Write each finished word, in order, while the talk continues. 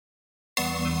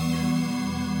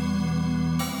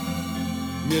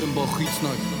Mer än bara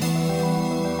skitsnack.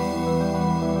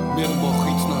 Mer än bara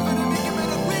skitsnack.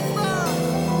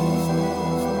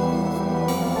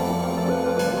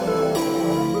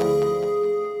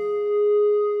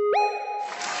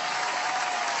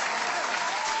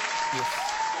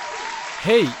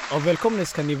 Hej och välkomna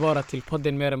ska ni vara till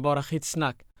podden Mer än bara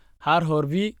skitsnack. Här har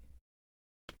vi...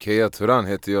 Keya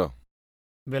heter jag.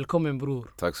 Välkommen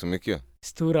bror. Tack så mycket.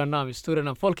 Stora namn.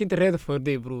 Folk är inte rädda för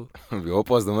dig bror. Vi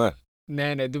hoppas de är.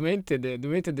 Nej, de är inte det.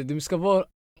 Du ska vara...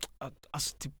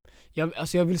 Alltså, typ,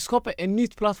 jag vill skapa en ny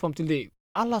plattform till dig.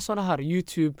 Alla såna här,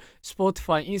 YouTube,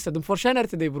 Spotify, Insta, de förtjänar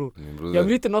till dig bror. Jag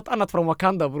vill inte något annat från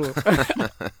Wakanda bror.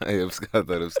 Jag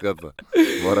uppskattar.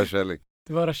 Bara kärlek.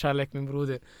 Det var kärlek min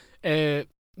broder.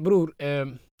 Bror,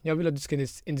 jag vill att du ska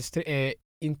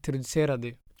introducera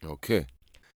dig. Okej.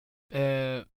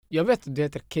 Jag vet att du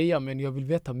heter Keya, men jag vill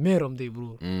veta mer om dig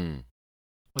bror.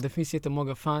 Och det finns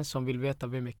jättemånga fans som vill veta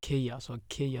vem är Keya. Så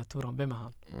Keya, Turan, vem är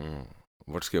han?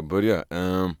 Vart ska jag börja?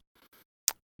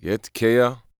 Jag heter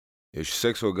Keya. Jag är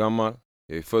 26 år gammal.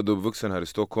 Jag är född och uppvuxen här i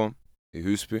Stockholm, i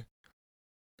Husby.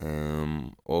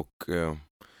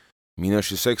 Mina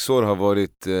 26 år har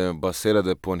varit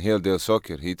baserade på en hel del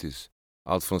saker hittills.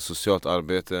 Allt från socialt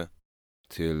arbete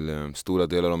till stora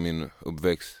delar av min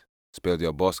uppväxt. Spelade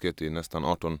jag basket i nästan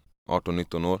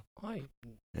 18-19 år. Oj.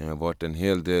 Jag har varit en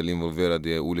hel del involverad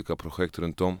i olika projekt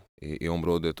runt om i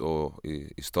området och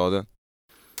i staden.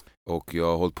 Och jag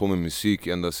har hållit på med musik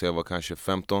ända sedan jag var kanske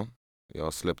 15. Jag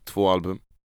har släppt 2 album.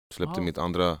 Släppte mitt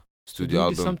andra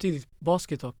studioalbum. Du samtidigt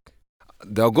basket och...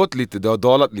 Det har gått lite, det har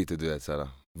dalat lite, du vet såhär.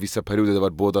 Vissa perioder det har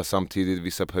varit båda samtidigt,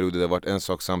 vissa perioder det har varit en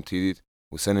sak samtidigt.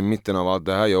 Och sen i mitten av allt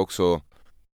det här, jag har också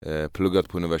pluggat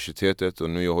på universitetet och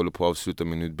nu jag håller på att avsluta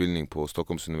min utbildning på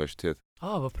Stockholms universitet.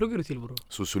 Vad pluggar du till bror?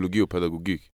 Sociologi och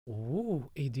pedagogik.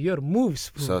 Du gör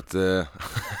moves bror. Så att,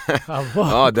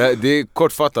 ja, det är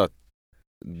kortfattat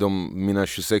mina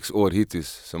 26 år hittills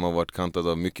som har varit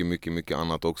kantade av mycket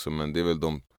annat också. Men det är väl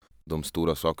de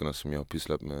stora sakerna som jag har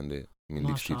pysslat med under min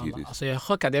livstid hittills. Alltså jag är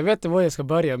chockad, jag vet inte var jag ska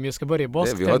börja. Men jag ska börja i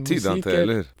basket, vi har tid inte,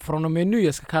 eller hur? Från och med nu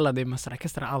jag ska kalla dig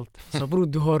mästare allt. Så bror,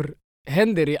 du har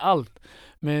händer i allt.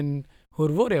 Men hur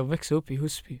var det att växa upp i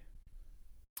Husby?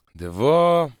 Det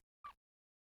var...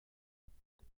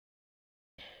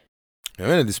 Jag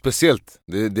vet inte, det är speciellt.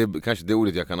 Det är kanske det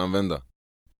ordet jag kan använda.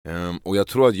 Och jag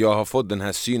tror att jag har fått den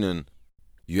här synen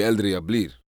ju äldre jag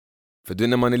blir. För det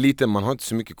när man är liten, man har inte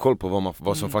så mycket koll på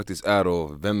vad som faktiskt är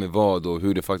och vem är vad och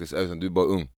hur det faktiskt är. Du är bara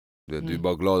ung. Du är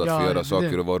bara glad att få göra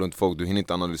saker och vara runt folk. Du hinner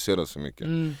inte analysera så mycket.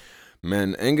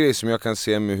 Men en grej som jag kan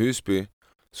se med Husby,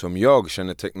 som jag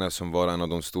kännetecknar som vara en av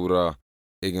de stora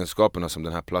egenskaperna som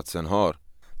den här platsen har,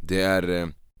 det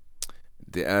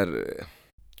är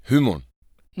humorn.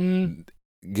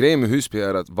 Grejen med Husby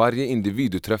är att varje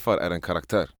individ du träffar är en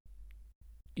karaktär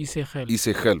i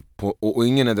sig själv och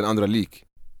ingen är den andra lik.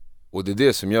 Och det är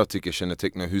det som jag tycker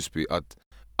kännetecknar Husby, att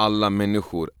alla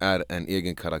människor är en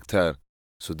egen karaktär.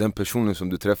 Så den personen som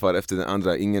du träffar efter den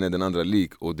andra, ingen är den andra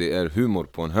lik, och det är humor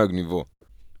på en hög nivå.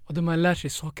 Och man lär sig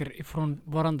saker ifrån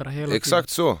varandra hela tiden.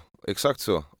 Exakt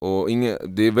så. Och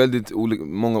det är väldigt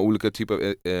många olika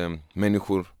typer av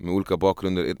människor med olika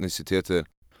bakgrunder, etniciteter.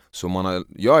 Så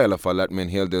jag har i alla fall lärt mig en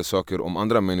hel del saker om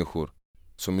andra människor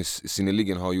som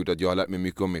synnerligen har gjort att jag har lärt mig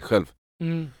mycket om mig själv.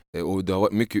 Och det har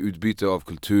varit mycket utbyte av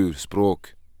kultur,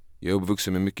 språk. Jag är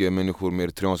uppvuxen med mycket människor med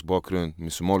eritreansk bakgrund,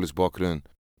 med somalisk bakgrund,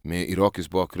 med irakisk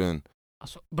bakgrund.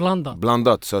 Alltså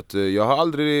blandat. Så att jag har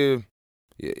aldrig...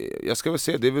 Jag ska väl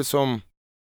säga, det är väl som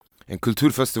en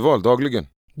kulturfestival dagligen.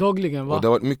 Va? Och det har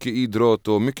varit mycket idrott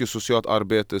och mycket socialt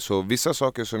arbete. Så vissa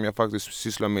saker som jag faktiskt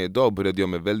sysslar med idag började jag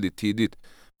med väldigt tidigt.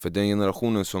 För den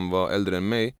generationen som var äldre än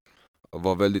mig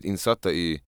var väldigt insatta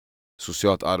i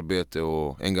socialt arbete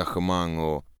och engagemang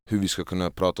och hur vi ska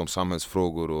kunna prata om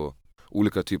samhällsfrågor och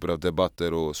olika typer av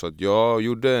debatter. Och så att jag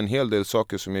gjorde en hel del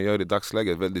saker som jag gör i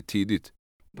dagsläget väldigt tidigt.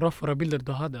 Bra förebilder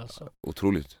du hade alltså.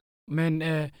 Otroligt. Men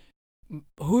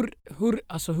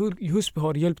hur Husby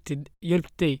har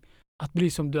hjälpt dig att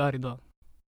bli som du är idag?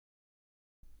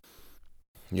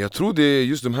 Jag tror det är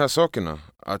just de här sakerna.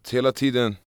 Att hela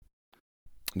tiden...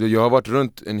 Jag har varit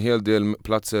runt en hel del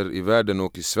platser i världen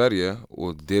och i Sverige,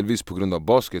 och delvis på grund av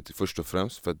basket först och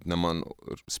främst. För att när man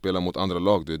spelar mot andra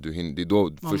lag, det är då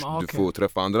du får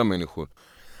träffa andra människor.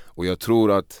 Och jag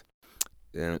tror att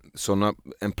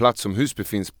en plats som Husby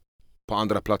finns på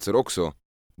andra platser också.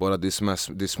 Bara det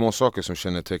är små saker som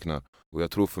kännetecknar. Och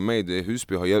jag tror för mig, det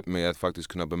Husby har hjälpt mig att faktiskt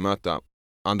kunna bemöta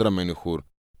andra människor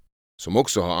som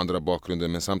också har andra bakgrunder,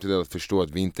 men samtidigt att förstå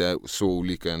att vi inte är så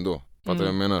olika ändå. Fattar du vad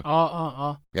jag menar?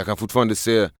 Ja. Jag kan fortfarande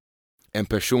se en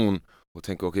person och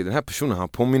tänka, okej, den här personen, han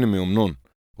påminner mig om någon.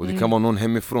 Och det kan vara någon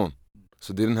hemifrån.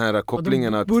 Så det är den här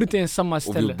kopplingen att... Och bor inte i samma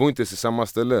ställe. Och vi bor inte i samma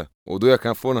ställe. Och då jag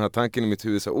kan få den här tanken i mitt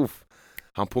huvud. Så,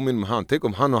 han påminner med han. Tänk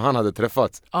om han och han hade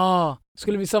träffats.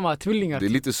 Skulle vi samma tvillingar? Det är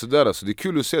lite sådär. Alltså, det är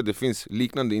kul att se att det finns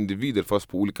liknande individer fast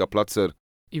på olika platser.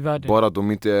 I världen. Bara att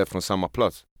de inte är från samma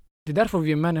plats. Det är därför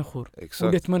vi är människor. Exakt.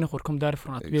 Ordet människor kom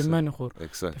därifrån att vi är människor.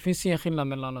 Exakt. Det finns ingen skillnad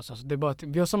mellan oss. Alltså, det är bara att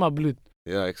vi har samma blod.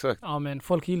 Ja, exakt. Ja, men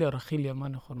folk gillar att skilja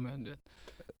människor med.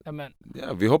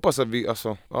 Ja, vi hoppas att vi,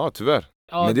 alltså, tyvärr.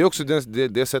 Men det är också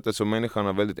det sättet som människan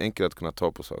har väldigt enkelt att kunna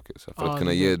ta på saker. Så för att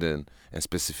kunna ge den en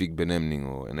specifik benämning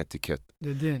och en etikett.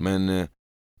 Det. Men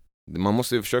man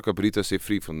måste ju försöka bryta sig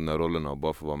fri från den där rollerna och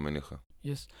bara få vara människa.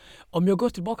 Yes. Om jag går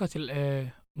tillbaka till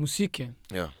musiken.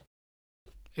 Ja.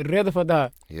 Är du redo för det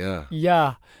här? Ja.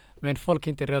 Ja. Men folk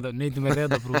är inte redo. Nej, de är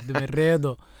redo bror. De är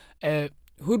redo.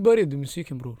 Hur började du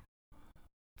musiken bror?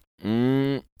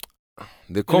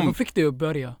 Det kom... Hur fick du att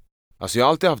börja? Alltså jag har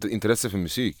alltid haft ett intresse för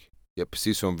musik.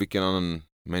 Precis som vilken annan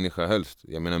människa helst.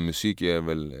 Jag menar musik är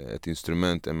väl ett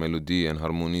instrument, en melodi, en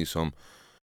harmoni som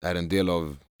är en del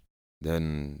av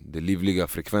den livliga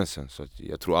frekvensen. Så att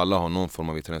jag tror alla har någon form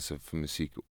av intresse för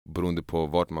musik. Beroende på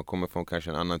vart man kommer från, kanske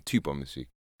en annan typ av musik.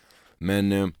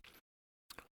 Men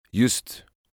just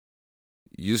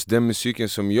den musiken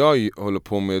som jag håller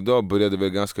på med idag började väl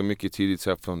ganska mycket tidigt så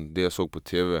här, från det jag såg på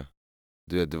tv.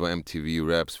 Det var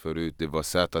MTV-raps förut, det var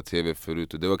ZTV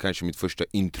förut och det var kanske mitt första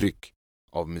intryck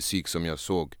av musik som jag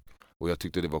såg. Och jag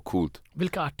tyckte det var coolt.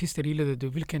 Vilka artister gillade du?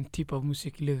 Vilken typ av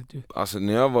musik gillade du? Alltså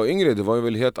när jag var yngre, det var ju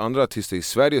väl helt andra artister. I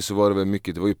Sverige så var det väl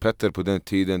mycket, det var ju Petter på den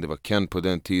tiden, det var Ken på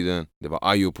den tiden, det var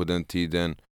Ayo på den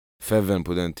tiden, Feven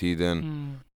på den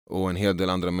tiden och en hel del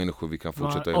andra människor vi kan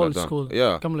fortsätta hela old dagen. school,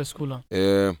 ja. Gamla skolan.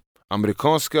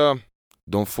 Amerikanska,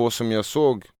 de få som jag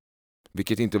såg,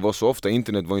 vilket inte var så ofta,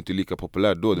 internet var inte lika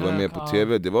populärt då, det var mer på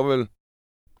tv, det var väl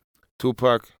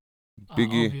Tupac,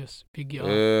 Biggie,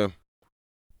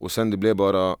 och sen det blev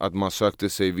bara att man sökte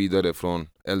sig vidare från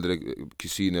äldre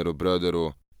kusiner och bröder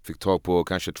och fick tag på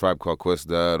kanske Tribe Called Quest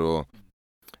där och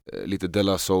lite De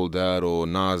La Soul där och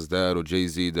Nas där och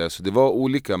Jay-Z där, så det var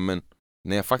olika. Men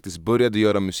när jag faktiskt började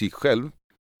göra musik själv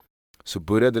så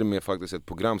började det med faktiskt ett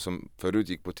program som förut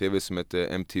gick på tv som hette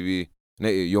MTV,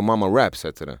 Your Mama Raps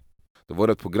hette det. Det var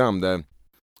ett program där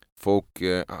folk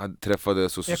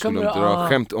träffades och så skulle de dra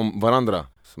skämt om varandra,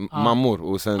 mammor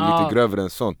och sen lite grövre än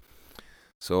sånt.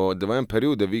 Så det var en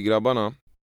period där vi grabbarna,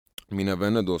 mina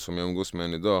vänner då som jag umgås med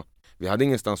än idag, vi hade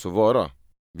ingenstans att vara.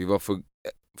 Vi var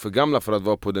för gamla för att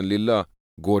vara på den lilla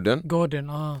gården.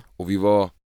 Och vi var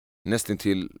nästan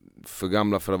till för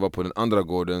gamla för att vara på den andra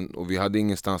gården och vi hade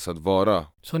ingenstans att vara.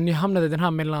 Så ni hamnade den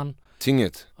här mellan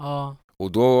tinget.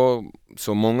 Och då,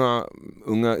 så många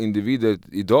unga individer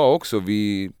idag också,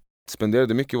 vi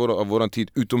spenderade mycket av vår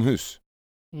tid utomhus.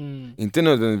 Inte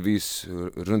nödvändigtvis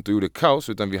runt och gjorde kaos,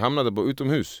 utan vi hamnade bara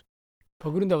utomhus.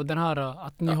 På grund av den här,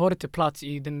 att ni har inte plats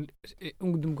i den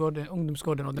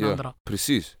ungdomsgården och den andra.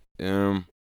 Precis.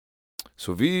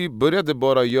 Så vi började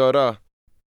bara göra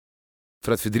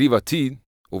för att fördriva tid.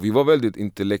 Och vi var väldigt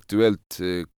intellektuellt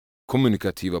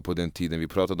kommunikativa på den tiden. Vi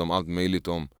pratade om allt möjligt.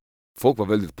 Folk var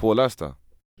väldigt pålästa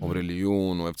om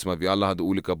religion. Och eftersom att vi alla hade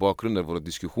olika bakgrunder, våra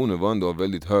diskussioner var ändå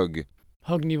väldigt hög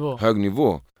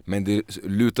nivå. Men det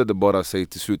lutade bara sig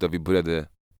till slut att vi började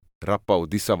rappa och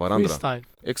dissa varandra. Freestyle.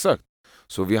 Exakt.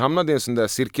 Så vi hamnade i en sån där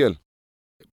cirkel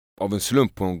av en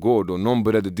slump på en gård. Och någon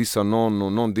började dissa någon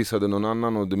och någon dissade någon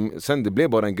annan. Och sen det blev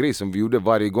bara en grej som vi gjorde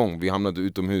varje gång vi hamnade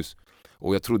utomhus.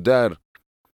 Och jag tror där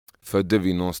födde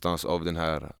vi någonstans av den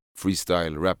här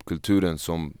freestyle rapkulturen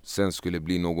som sen skulle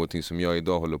bli någonting som jag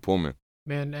idag håller på med.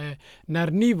 Men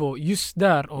när ni var just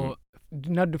där och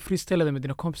när du freestylade med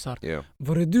dina kompisar,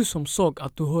 var det du som såg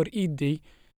att du har i dig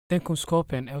den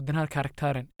kunskapen och den här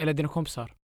karaktären, eller dina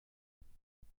kompisar?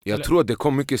 Jag tror att det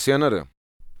kom mycket senare.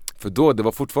 För då, det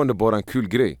var fortfarande bara en kul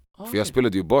grej. För jag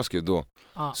spelade ju basket då.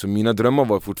 Så mina drömmar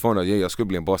var fortfarande att jag skulle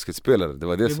bli en basketspelare. Det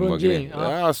var det som var grejen.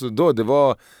 Alltså då, det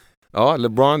var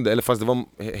LeBron, eller fast det var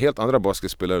helt andra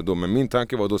basketspelare då. Men min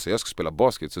tanke var då att jag skulle spela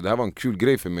basket. Så det här var en kul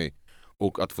grej för mig.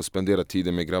 Och att få spendera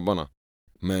tiden med grabbarna.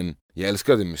 Men jag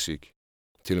älskade musik.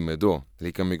 Till och med då.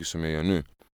 Lika mycket som jag gör nu.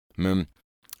 Men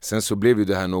sen så blev ju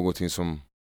det här någonting som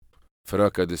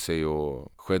förökade sig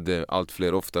och skedde allt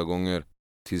fler ofta gånger.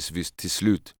 Tills vi till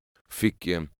slut fick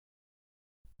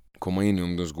komma in i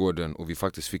ungdomsgården och vi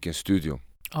faktiskt fick en studio.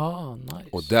 Nice.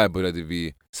 Och där började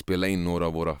vi spela in några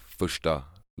av våra första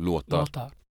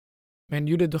låtar. Men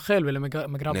gjorde du själv eller med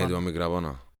grabbarna? Nej, det var med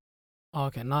grabbarna.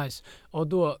 Okej, nice. Och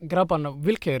då, grabbarna,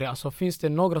 vilka är det? Alltså, finns det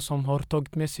några som har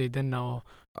tagit med sig denna? Och...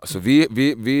 Alltså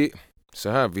vi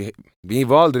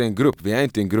var aldrig en grupp. Vi är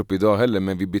inte en grupp idag heller,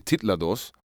 men vi betitlade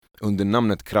oss under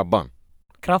namnet Krabban.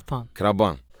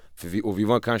 Krabban. Och vi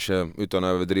var kanske, utan att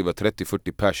överdriva,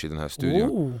 30-40 pers i den här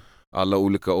studion. Alla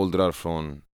olika åldrar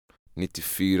från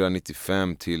 94,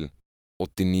 95 till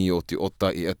 89,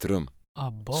 88 i ett rum.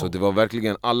 Så det var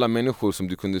verkligen alla människor som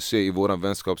du kunde se i våran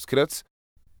vänskapskrets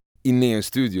inne i en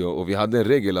studio. Och vi hade en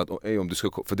regel att om du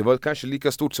ska, för det var kanske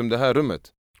lika stort som det här rummet.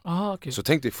 Okay. Så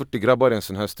tänk dig 40 grabbar i en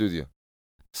sån här studio.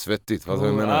 Svettigt, vad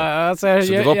jag menar. Alltså,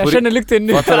 jag känner lukten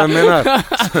nu. Vad jag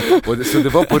menar. Så det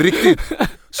var på riktigt.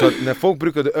 Så att när folk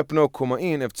brukade öppna och komma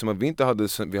in, eftersom att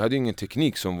vi hade ingen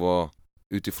teknik som var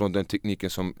utifrån den tekniken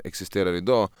som existerar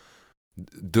idag.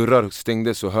 Dörrar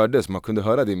stängdes och hördes, man kunde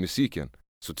höra det i musiken.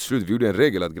 Så till slut vi gjorde en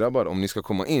regel att grabbar, om ni ska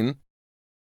komma in,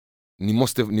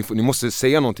 ni måste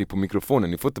säga någonting på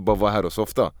mikrofonen. Ni får inte bara vara här och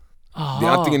softa. Det är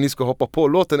antingen ni ska hoppa på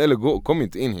låten eller kom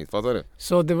inte in hit, fattar du?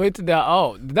 Så det var inte det,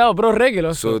 det där var bra regel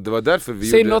också. Så det var därför vi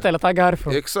Säg något eller tagga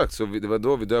härifrån. Exakt, så det var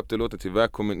då vi döpte låten till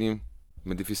Välkommen in,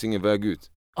 men det finns ingen väg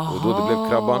ut. Och då det blev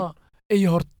Krabban.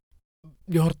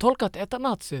 Jag har tolkat ett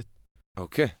annat sätt.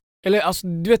 Okej. Eller alltså,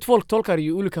 du vet, folk tolkar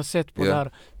ju olika sätt på det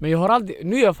här. Men jag har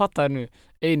aldrig, jag fattar nu.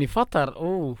 Ni fattar,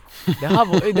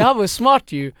 det här var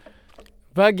smart ju.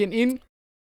 Vägen in,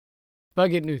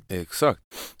 vägen ut. Exakt.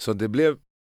 Så det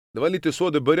var lite så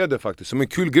det började faktiskt, som en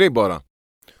kul grej bara.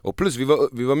 Och plus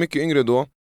vi var mycket yngre då.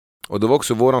 Och det var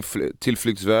också våran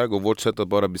tillflyktsväg och vårt sätt att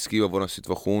bara beskriva våran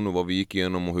situation och vad vi gick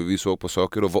igenom och hur vi såg på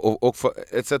saker. Och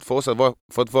ett sätt för oss att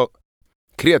vara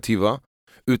kreativa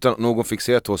utan att någon fick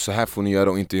säga till oss, så här får ni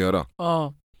göra och inte göra.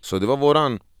 Så det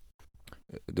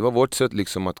var vårt sätt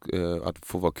liksom att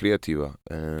få vara kreativa.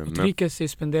 Uttrycka sig,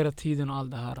 spendera tiden och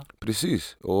allt det här.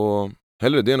 Precis, och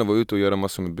hellre det än att vara ute och göra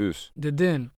massor med bus. Det är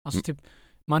den, alltså typ,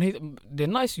 det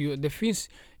är nice ju, det finns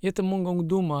jättemånga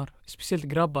ungdomar, speciellt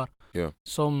grabbar,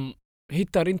 som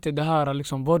hittar inte det här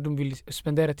liksom, vad de vill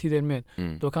spendera tiden med.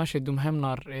 Då kanske de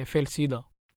hamnar fel sida.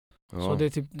 Så det är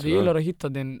typ, det gäller att hitta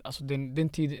den, alltså den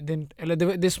tid, eller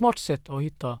det är smart sätt att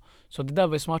hitta. Så det där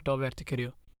var smart av er, tycker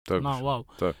jag. Tack. Wow.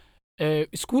 Tack.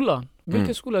 I skolan,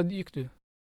 vilken skola gick du?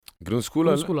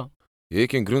 Grundskola. Jag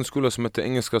gick i en grundskola som heter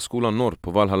Engelska skolan Norr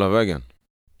på Valhallavägen.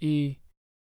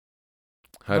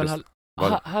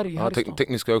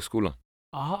 Tekniska högskolan.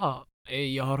 Aha,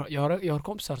 jag har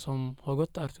kompisar som har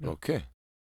gått där. Okej.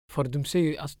 För de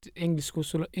säger att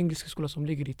engelska skola som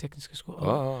ligger i tekniska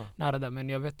skolan nära där, men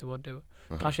jag vet inte vad det var.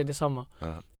 Kanske det är samma.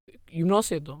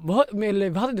 Gymnasiet då?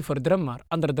 Vad hade du för drömmar?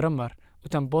 Andra drömmar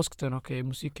utan basketen och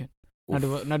musiken?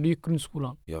 När du gick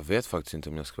grundskolan? Jag vet faktiskt inte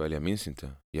om jag ska välja, jag minns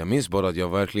inte. Jag minns bara att jag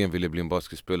verkligen ville bli en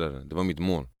basketspelare. Det var mitt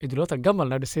mål. Du låter gammal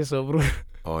när du säger så, bror.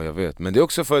 Ja, jag vet. Men det är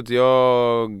också för att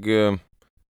jag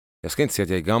ska inte säga att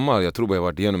jag är gammal. Jag tror bara jag har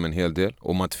varit igenom en hel del.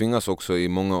 Och man tvingas också i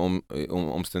många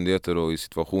omständigheter och i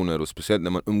situationer, och speciellt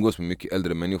när man umgås med mycket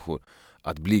äldre människor,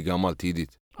 att bli gammal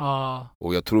tidigt.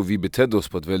 Och jag tror vi betedde oss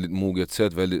på ett väldigt moget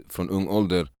sätt, från ung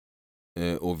ålder.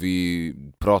 Och vi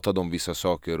pratade om vissa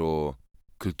saker, och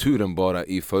kulturen bara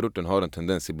i förorten har en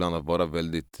tendens ibland att vara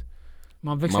väldigt...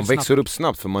 Man växer upp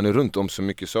snabbt för man är runt om så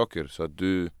mycket saker. Så att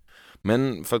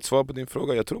men för att svara på din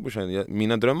fråga, jag tror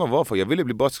mina drömmar var jag ville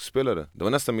bli basketspelare. Det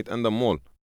var nästan mitt enda mål.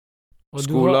 Och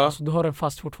skola. Du har en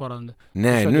fast fortfarande?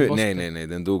 Nej,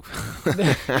 den dog.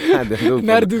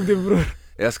 När dog det, bror?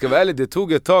 Jag ska vara ärlig, det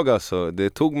tog ett tag alltså. Det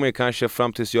tog mig kanske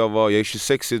fram tills jag är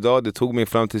 26 idag. Det tog mig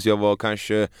fram tills jag var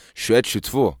kanske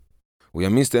 21-22. Och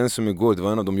jag minns det ens som igår. Det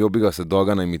var en av de jobbigaste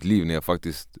dagarna i mitt liv när jag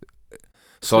faktiskt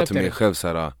sa till mig själv så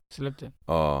här. Släppte.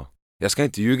 Ja. Jag ska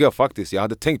inte ljuga faktiskt. Jag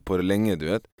hade tänkt på det länge, du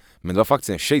vet. Men det var faktiskt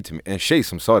en tjej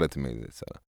som sa det till mig. Så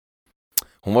här.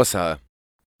 Hon var så här.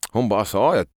 Hon bara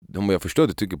alltså, jag förstår att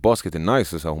du tycker basket är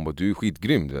nice. Och så här, hon bara, du är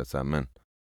skitgrym, du vet. Så här, men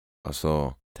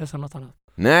alltså... Testa något annat.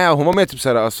 Nej, hon var med typ så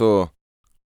här, alltså...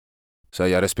 Så här,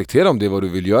 jag respekterar om det är vad du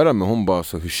vill göra. Men hon bara,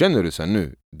 så hur känner du så här,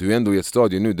 nu? Du är ändå i ett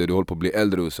stadie nu där du håller på att bli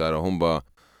äldre och så här. Och hon bara,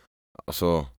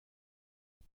 alltså...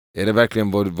 Är det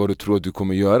verkligen vad du tror att du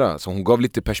kommer göra? Så hon gav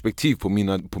lite perspektiv på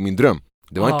min dröm.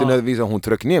 Det var inte nödvändigtvis att hon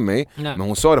tryckte ner mig. Nej. Men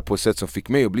hon sa det på ett sätt som fick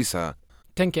mig att bli så här.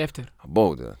 Tänka efter.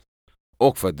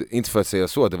 Och inte för att säga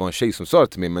så att det var en tjej som sa det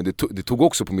till mig. Men det tog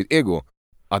också på mitt ego.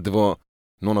 Att det var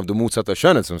någon av de motsatta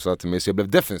könet som sa till mig. Så jag blev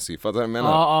defensiv. Fattar du vad jag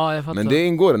menar? Jag fattar. Men det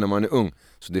ingår när man är ung.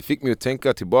 Så det fick mig att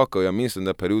tänka tillbaka. Och jag minns den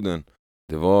där perioden.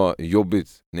 Det var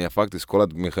jobbigt när jag faktiskt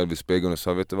kollade på mig själv i spegeln och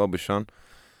sa, vet du vad, Bishan?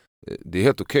 Det är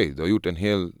helt okej. Du har gjort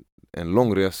en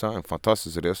lång resa, en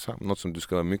fantastisk resa. Något som du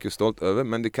ska vara mycket stolt över.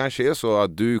 Men det kanske är så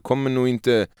att du kommer nog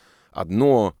inte att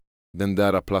nå den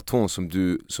där platån som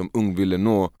du som ung ville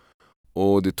nå.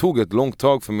 Och det tog ett långt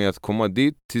tag för mig att komma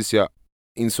dit tills jag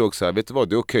insåg så här, vet du vad,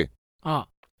 det är okej.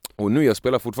 Och nu jag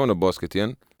spelar fortfarande basket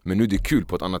igen. Men nu är det kul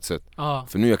på ett annat sätt. Ja.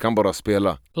 För nu jag kan bara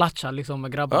spela. Latcha liksom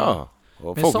med grabbarna. Ja.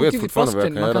 Och Men folk vet samtidigt fortfarande vad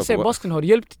jag basken, kan man göra kan säga på. basken har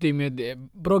hjälpt dig med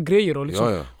bra grejer och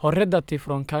liksom Ja. har räddat dig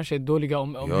från kanske dåliga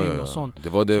omgivning och sånt. Det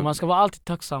var det. Så man ska vara alltid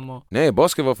tacksam. Och... Nej,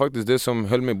 basket var faktiskt det som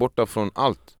höll mig borta från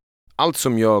allt. Allt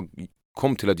som jag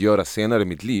kom till att göra senare i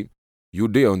mitt liv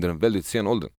gjorde jag under en väldigt sen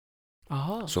ålder.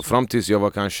 Aha, så fram tills jag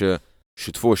var kanske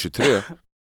 22-23,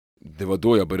 det var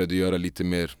då jag började göra lite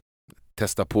mer,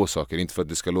 testa på saker. Inte för att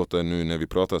det ska låta nu när vi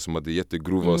pratar som att det är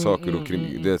jättegrova saker och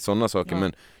det är sådana saker.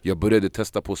 Men jag började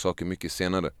testa på saker mycket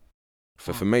senare.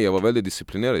 För mig, jag var väldigt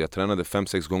disciplinerad. Jag tränade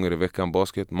 5-6 gånger i veckan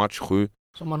basket, match 7.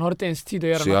 Så man har inte ens tid att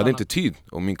göra något Så jag hade annat. inte tid.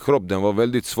 Och min kropp, den var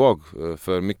väldigt svag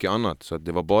för mycket annat. Så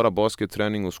det var bara basket,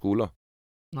 träning och skola.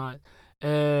 Nej.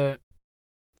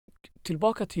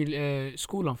 Tillbaka till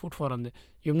skolan fortfarande.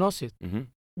 Gymnasiet.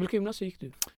 Vilka gymnasier gick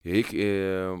du? Jag gick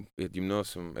ett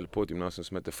gymnasium, eller på ett gymnasium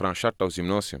som heter Franschattaus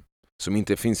gymnasium. Som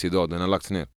inte finns idag, den har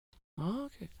lagts ner.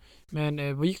 Okay.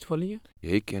 Men vad gick du för linje?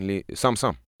 Jag gick en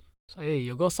Samsam. Så,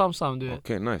 jag går Samsam, du vet.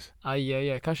 Okej, nice.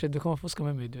 Aj, kanske du kommer fuska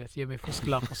med mig, du vet. Ge mig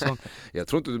fusklapp och sånt. Jag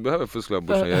tror inte du behöver fusklapp,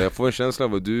 brorsan. Jag får en känsla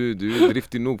av att du är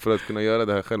driftig nog för att kunna göra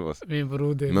det här själv. Alltså. Min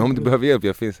broder. Men om du behöver hjälp,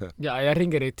 jag finns här. Ja, jag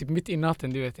ringer dig typ mitt i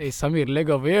natten, du vet. Ey Samir,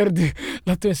 lägg av, vad gör du?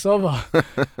 Låt mig sova.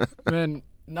 Men,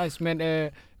 nice, men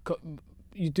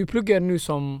du pluggar nu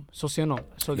som socionom.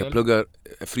 Jag pluggar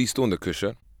fristående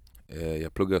kurser.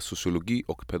 Jag pluggar sociologi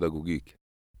och pedagogik.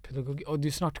 Och du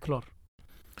är snart klar.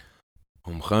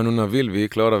 Om stjärnorna vill, vi är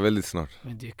klara väldigt snart.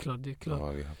 Men det är klart.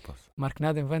 Ja, vi hoppas.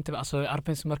 Marknaden väntar, alltså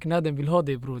arbetsmarknaden vill ha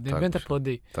dig, bror. Den väntar på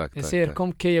dig. Tack, säger,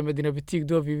 kom Keya med dina betyg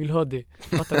då, vi vill ha dig.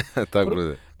 Tack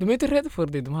broder. De är inte rädda för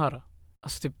dig, de här.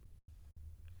 Alltså typ,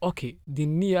 okej,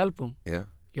 din nya album. Ja.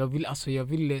 Jag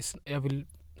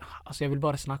vill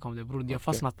bara snacka om det, bror. Jag har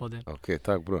fastnat på den. Okej,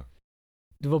 tack bro.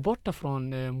 Du var borta från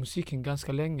musiken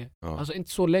ganska länge. Ja. Alltså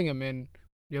inte så länge, men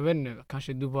jag vet inte,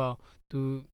 kanske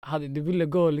du ville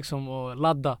gå liksom och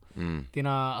ladda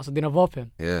dina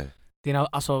vapen. Yeah. Dina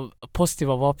alltså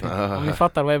positiva vapen. Om ni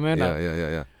fattar vad jag menar.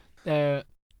 Ja.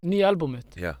 Nya albumet.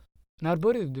 Ja. När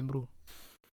började du, bror?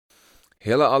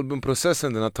 Hela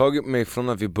albumprocessen, den har tagit mig från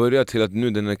att vi började till att nu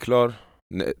den är klar.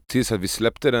 Tills att vi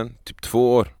släppte den, typ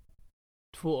 2 år.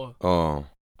 2 år? Ja.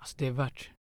 Alltså det är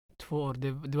värt. 2 år,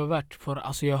 det var värt. För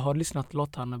alltså jag har lyssnat på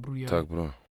låtarna, bror. Tack bro.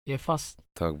 Jag är fast.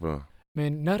 Tack bro.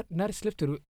 Men när släppte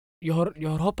du? Jag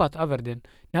har hoppat över den.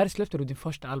 När släppte du din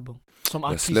första album? Som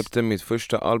artist? Jag släppte mitt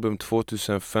första album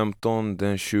 2015,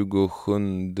 den 27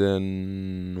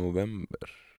 november.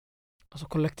 Alltså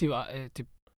kollektiva, typ,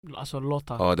 alltså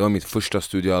låtar? Ja, det var mitt första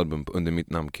studioalbum under mitt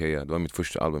namn Keya. Det var mitt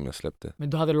första album jag släppte. Men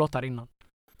du hade låtar innan?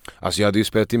 Alltså jag hade ju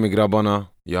spelat in med grabbarna.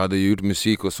 Jag hade ju gjort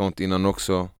musik och sånt innan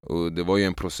också. Och det var ju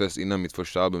en process innan mitt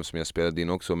första album som jag spelade in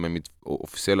också. Men mitt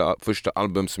officiella första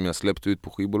album som jag släppte ut på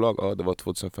skivbolag, ja, det var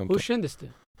 2015. Hur kändes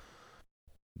det?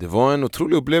 Det var en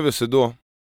otrolig upplevelse då.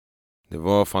 Det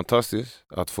var fantastiskt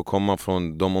att få komma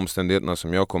från de omständigheterna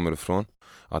som jag kommer ifrån.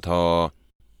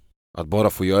 Att bara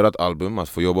få göra ett album, att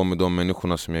få jobba med de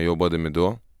människorna som jag jobbade med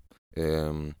då.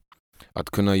 Att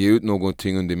kunna ge ut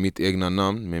någonting under mitt egna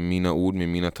namn, med mina ord, med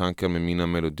mina tankar, med mina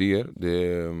melodier. Det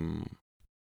är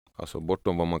alltså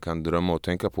bortom vad man kan drömma och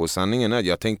tänka på. Sanningen är att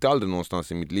jag tänkte aldrig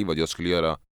någonstans i mitt liv att jag skulle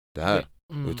göra det här.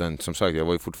 Utan som sagt, jag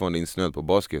var ju fortfarande insnöad på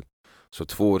basket. Så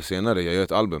 2 år senare, jag gör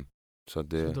ett album. Så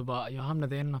då bara, jag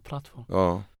hamnade i en plattform.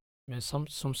 Ja. Men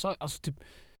som sagt, alltså typ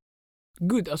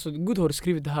Gud har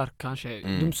skrivit det här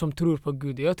kanske. De som tror på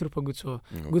Gud, jag tror på Gud, så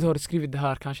Gud har skrivit det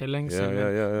här kanske länge sedan.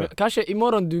 Men kanske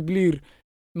imorgon du blir,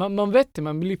 man vet det,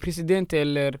 man blir president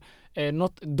eller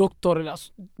något doktor, eller,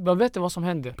 alltså, man vet vad som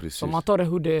händer. Precis. Så man tar det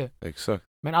hur det är. Exakt.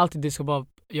 Men alltid det ska vara,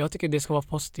 jag tycker det ska vara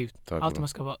positivt. Tack, alltid man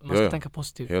ska tänka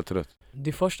positivt. Helt rätt.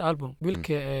 Ditt första album,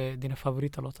 vilka är dina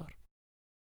favoritlåtar?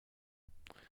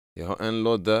 Jag har en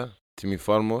låt där till min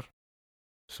farmor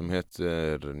som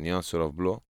heter Nyanser av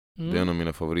blå. Det är en av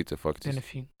mina favoriter faktiskt. Den är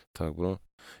fin. Tack bra.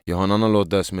 Jag har en annan låt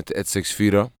där som heter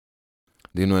 164.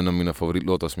 Det är nog en av mina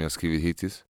favoritlåtar som jag har skrivit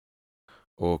hittills.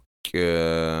 Och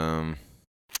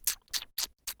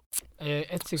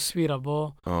 164,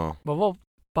 vad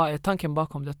var tanken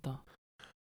bakom detta?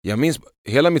 Jag minns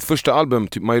hela mitt första album,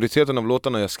 typ majoriteten av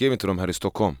låtarna jag skrev inte dem här i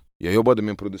Stockholm. Jag jobbade med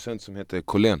en producent som heter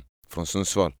Colén från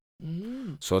Sundsvall.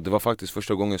 Så det var faktiskt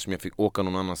första gången som jag fick åka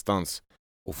någon annanstans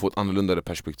och få ett annorlunda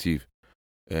perspektiv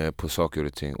på saker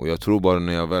och ting. Och jag tror bara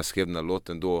när jag väl skrev den här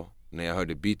låten då, när jag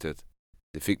hörde beatet,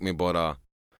 det fick mig bara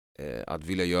att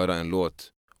vilja göra en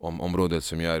låt om området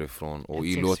som jag är ifrån. Och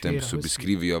i låten så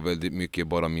beskriver jag väldigt mycket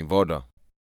bara min vardag.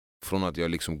 Från att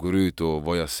jag liksom går ut och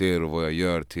vad jag ser och vad jag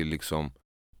gör till liksom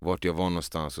vart jag var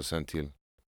någonstans och sen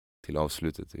till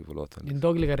avslutet i låten. Din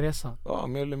dagliga resa? Ja,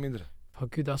 mer eller mindre.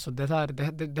 Gud alltså,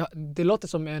 det låter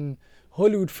som en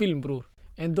Hollywoodfilm, bror.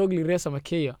 En daglig resa med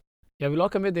Keya. Jag vill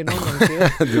åka med dig någon gång, Keya.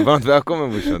 Du är varmt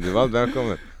välkommen, brorsan. Du är varmt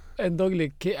välkommen. En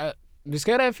daglig Keya. Vi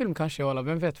ska göra en film kanske, eller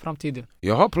vem vet, framtiden.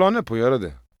 Jag har planer på att göra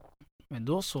det. Men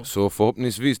då så. Så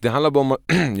förhoppningsvis, det handlar bara om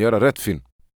att göra rätt film.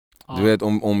 Du vet,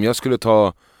 om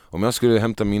jag skulle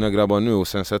hämta mina grabbar nu och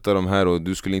sen sätta dem här och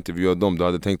du skulle intervjua dem, då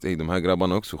hade jag tänkt, de här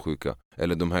grabbarna är också sjuka.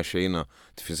 Eller de här tjejerna.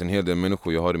 Det finns en hel del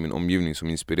människor jag har i min omgivning som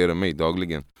inspirerar mig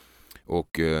dagligen.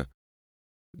 Och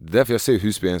därför jag säger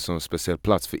Husby är en sån speciell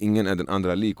plats, för ingen är den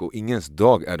andra lik och ingens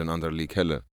dag är den andra lik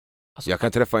heller. Alltså, jag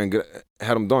kan träffa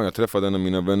häromdagen jag träffade en av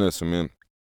mina vänner som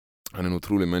han är en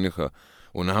otrolig människa.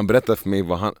 Och när han berättade för mig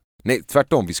nej,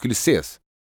 tvärtom, vi skulle ses.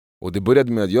 Och det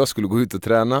började med att jag skulle gå ut och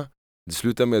träna. Det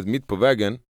slutade med att mitt på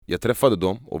vägen jag träffade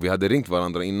dem och vi hade ringt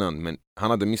varandra innan, men han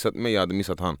hade missat mig, jag hade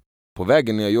missat han. På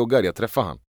vägen när jag joggar, jag träffade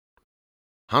han.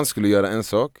 Han skulle göra en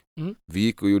sak, vi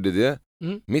gick och gjorde det.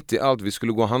 Mitt i allt, vi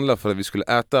skulle gå och handla för att vi skulle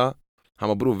äta. Han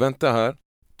bara, bror, vänta här.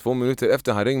 2 minuter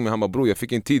efter han ringde mig, han bara, bror, jag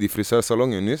fick en tid i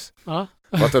frisörsalongen nyss.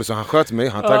 Fattar du? Så han sköt mig,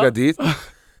 han taggade dit.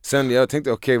 Sen jag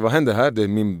tänkte, okej, vad händer här? Det är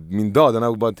min dag, den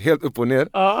har bara helt upp och ner.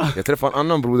 Jag träffade en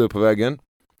annan broder på vägen.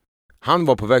 Han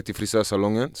var på väg till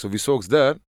frisörsalongen, så vi sågs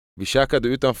där. Vi käkade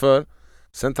utanför.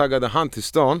 Sen taggade han till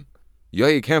stan.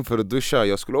 Jag gick hem för att duscha,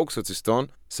 jag skulle också till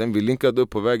stan. Sen vi linkade upp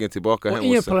på vägen tillbaka och hem.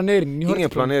 Ingen planering. Ingen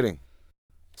planering.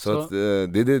 Så att, det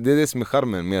är det som är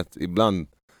charmen med att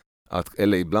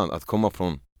ibland att komma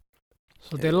från.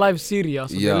 Så det är live-serie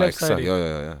alltså. Ja, det är exakt.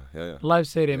 Ja.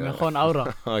 Live-serie med skön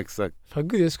aura. Ja, exakt. För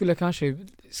gud, jag skulle kanske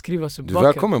skriva så Du är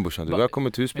välkommen, brorsan. Du är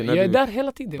välkommen till Husby. Jag är där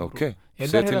hela tiden, bror. Okay. Jag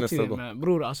är där hela tiden. Men,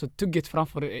 bror, alltså tugget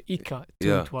framför Ica.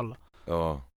 Tungt, walla.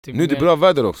 Ja. Typ, nu är det bra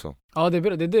väder också. Ja, det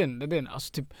är den.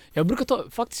 Alltså, typ, jag brukar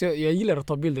faktiskt jag gillar att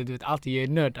ta bilder, du vet, alltid. Jag är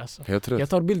nörd alltså. Jag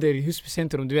tar bilder i Husby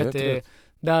centrum, du vet,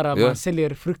 där man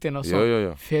säljer frukten och så.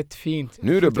 Ja. Fett fint.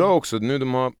 Nu är det bra också, nu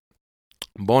de har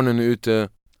barnen är ute,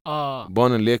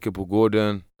 barnen leker på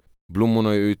gården,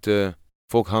 blommorna är ute,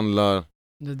 folk handlar,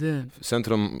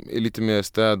 centrum är lite mer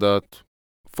städat.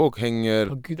 Folk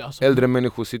hänger, Gud, alltså, äldre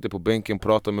människor sitter på bänken,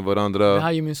 pratar med varandra. Det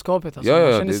här gemenskapet alltså,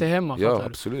 man känner sig hemma. Ja,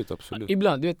 absolut.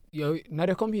 Ibland, du vet, när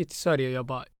jag kom hit till Sverige,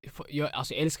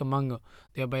 jag älskar mango.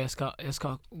 Jag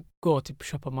ska gå och typ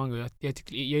köpa mango. Jag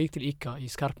gick till Ica i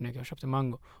Skarpnäck, jag köpte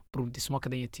mango. Bro, det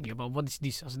smakade ingenting. Jag bara, what is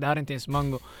this? Alltså, det här är inte ens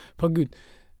mango. På gud.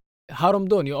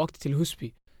 Häromdagen, jag åkte till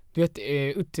Husby. Du vet,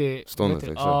 ute... Ståndet,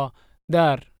 exakt.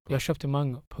 Där. Jag köpte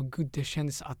mango. På gud, det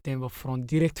kändes att den var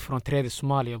direkt från trädet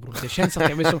Somalia, bror. Det känns att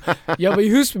jag var i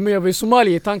Husby, men jag var i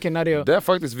Somalia i tanken när jag... Det är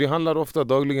faktiskt, vi handlar ofta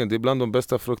dagligen. Det är bland de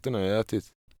bästa frukterna jag ätit.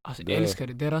 Alltså jag älskar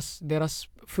det. Deras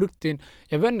frukten.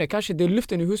 Jag vet inte, kanske det är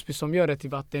luften i Husby som gör det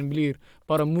typ att den blir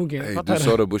bara mogen. Hey, du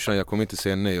sa det, brorsan, jag kommer inte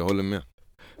säga nej, jag håller med.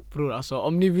 Bror, alltså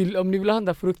om ni vill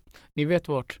handla frukt, ni vet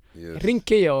vart. Ring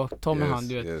Keya och ta med hand,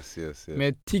 du vet. Yes.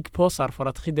 Med tigpåsar för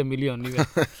att skydda miljön, ni vet.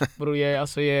 Bror, jag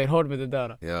är hård med det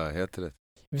där. Ja, helt rätt.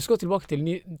 Vi ska tillbaka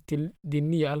till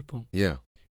din nya album. Ja.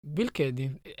 Vilka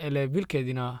är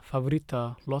dina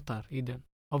favoritlåtar i den?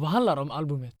 Och vad handlar om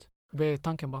albumet? Vad är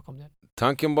tanken bakom den?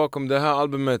 Tanken bakom det här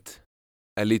albumet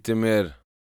är lite mer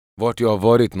vart jag har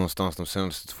varit någonstans de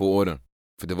senaste 2 åren.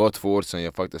 För det var 2 år sedan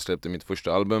jag faktiskt släppte mitt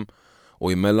första album.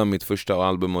 Och emellan mitt första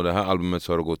album och det här albumet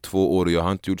så har det gått 2 år och jag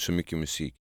har inte gjort så mycket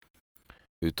musik.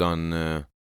 Utan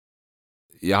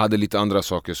jag hade lite andra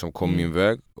saker som kom min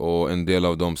väg. Och en del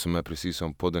av dem som är precis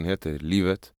som podden heter,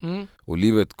 livet. Och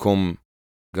livet kom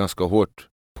ganska hårt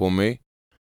på mig.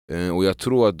 Och jag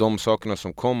tror att de sakerna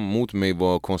som kom mot mig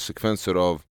var konsekvenser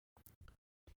av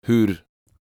hur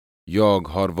jag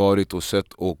har varit och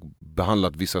sett och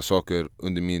behandlat vissa saker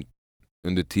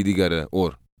under tidigare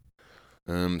år.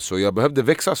 Så jag behövde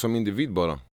växa som individ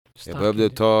bara. Jag behövde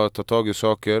ta tag i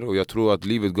saker och jag tror att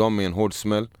livet gav mig en hård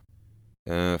smäll.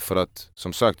 För att,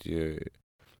 som sagt,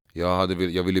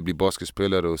 jag ville bli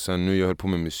basketspelare och sen nu jag höll på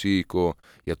med musik och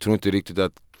jag tror inte riktigt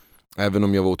att, även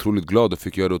om jag var otroligt glad och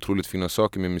fick göra otroligt fina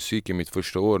saker med musiken mitt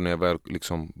första år när jag väl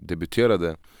liksom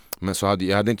debuterade, men så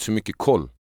jag hade inte så mycket koll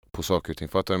på saker och ting,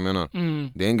 fattar jag menar?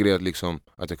 Det är en grej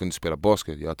att jag kunde spela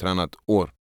basket, jag har tränat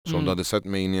år. Så om du hade sett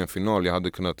mig in i en final, jag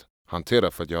hade kunnat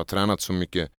hantera för att jag har tränat så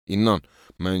mycket innan.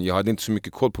 Men jag hade inte så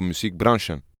mycket koll på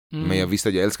musikbranschen. Men jag visste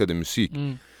att jag älskade musik.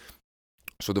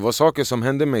 Så det var saker som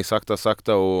hände mig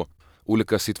sakta och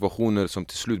olika situationer som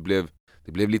till slut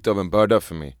blev lite av en börda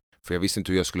för mig. För jag visste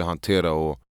inte hur jag skulle hantera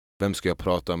och vem ska jag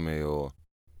prata med och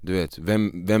du vet,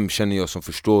 vem känner jag som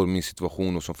förstår min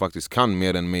situation och som faktiskt kan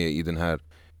mer än mig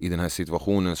i den här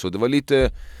situationen. Så det var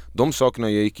lite de sakerna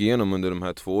jag gick igenom under de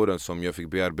här 2 åren som jag fick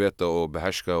bearbeta och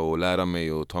behärska och lära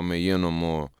mig och ta mig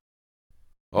igenom.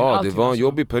 Ja, det var en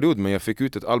jobbig period, men jag fick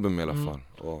ut ett album i alla fall.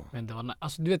 Men det var,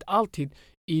 alltså, du vet, alltid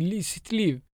i sitt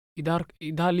liv, i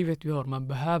det här livet vi har, man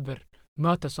behöver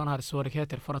möta sådana här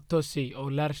svårigheter för att ta sig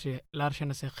och lära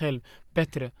känna sig själv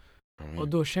bättre. Och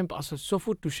då kämpa, alltså, så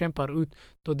fort du kämpar ut,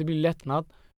 då det blir lättnad.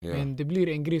 Men det blir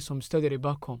en grej som stödjer dig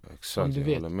bakom. Exakt, du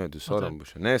vet. håller med, du sa det.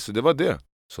 Nej, så det var det.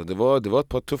 Så det var ett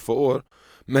par tuffa år.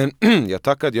 Men jag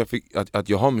tackar att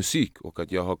jag har musik och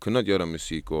att jag har kunnat göra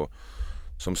musik. Och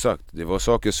som sagt, det var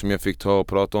saker som jag fick ta och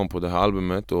prata om på det här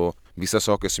albumet. Och vissa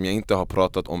saker som jag inte har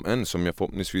pratat om än, som jag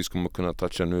förhoppningsvis kommer kunna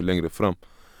toucha nu längre fram.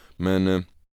 Men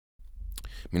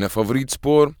mina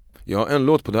favoritspår, jag har en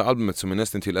låt på det här albumet som är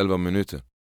nästan till 11 minuter.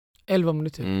 11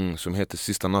 minuter? Som heter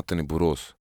Sista natten i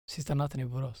Borås. Sista natten i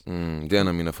Borås. Det är en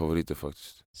av mina favoriter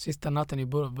faktiskt. Sista natten i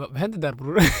Borås. Vad hände där,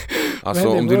 bror? Alltså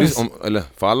eller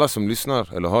för alla som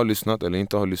lyssnar eller har lyssnat eller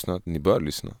inte har lyssnat, ni bör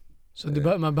lyssna.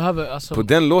 Så man behöver alltså... På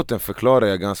den låten förklarar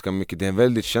jag ganska mycket. Det är en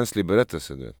väldigt känslig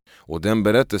berättelse, du vet. Och den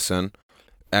berättelsen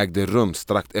ägde rum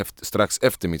strax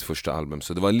efter mitt första album.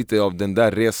 Så det var lite av den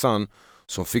där resan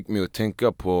som fick mig att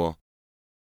tänka på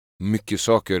mycket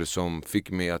saker, som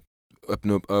fick mig att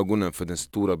öppna upp ögonen för den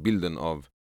stora bilden av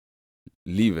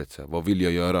livet. Vad vill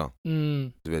jag göra?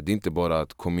 Du vet, det är inte bara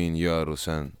att komma in, gör och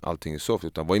sen allting är soft,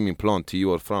 utan vad är min plan 10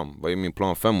 år fram? Vad är min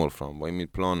plan 5 år fram? Vad är min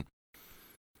plan?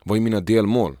 Vad är mina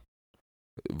delmål?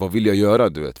 Vad vill jag göra,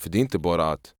 du vet? För det är inte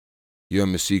bara att göra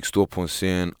musik, stå på en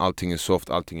scen, allting är soft,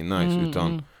 allting är nice,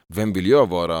 utan vem vill jag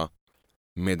vara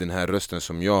med den här rösten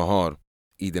som jag har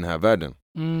i den här världen?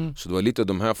 Så det var lite av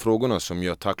de här frågorna som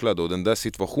jag tacklade, och den där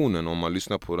situationen, om man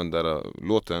lyssnar på den där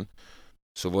låten,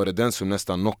 så var det den som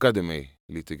nästan knockade mig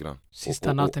lite grann.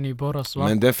 Sista natten i Borås, va?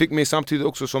 Men den fick mig samtidigt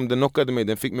också, som den knockade mig,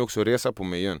 den fick mig också resa på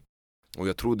mig igen. Och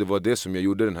jag tror det var det som jag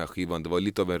gjorde den här skivan. Det var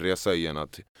lite av en resa igen,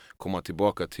 att komma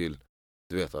tillbaka till,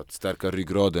 du vet, att stärka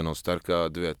ryggraden och stärka,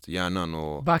 du vet, hjärnan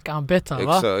och... Back and better,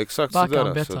 va? Exakt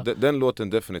sådär. Så den låten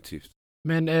definitivt.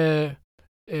 Men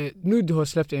nu du har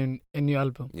släppt en ny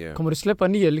album. Kommer du släppa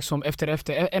nya liksom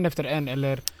efter en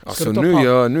eller ska alltså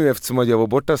du nu eftersom att jag var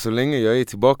borta så länge, jag är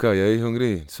tillbaka, jag är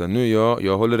hungrig. Så nu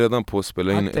jag håller redan på att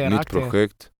spela in ett nytt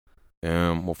projekt.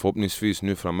 Och förhoppningsvis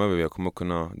nu framöver jag kommer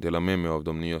kunna dela med mig av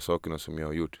de nya sakerna som jag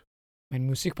har gjort. Men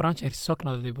musikbranschen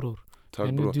saknade dig, bror.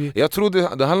 Tack, bror. Jag tror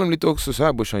det handlar om lite också så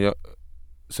här, brorsan.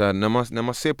 Så här, när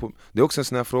man ser på, det är också en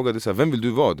sån här fråga, det är så här, vem vill du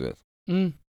vara, du vet?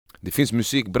 Det finns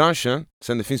musikbranschen,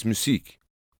 sen det finns musik.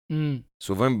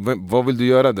 Så vad vill du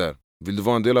göra där? Vill du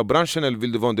vara en del av branschen eller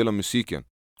vill du vara en del av musiken?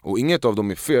 Och inget av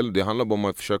dem är fel, det handlar bara om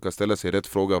att försöka ställa sig rätt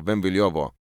fråga, vem vill jag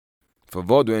vara? För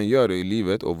vad du än gör i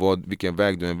livet och vilken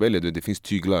väg du än väljer, det finns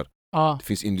tyglar. Det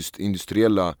finns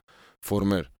industriella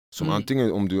former. Som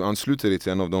antingen, om du ansluter dig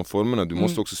till en av de formerna, du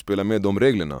måste också spela med de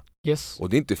reglerna. Och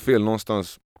det är inte fel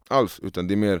någonstans alls, utan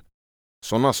det är mer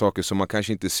sådana saker som man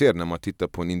kanske inte ser när man tittar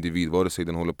på en individ, vare sig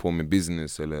den håller på med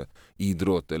business eller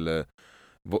idrott eller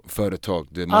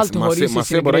företag. Man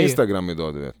ser bara Instagram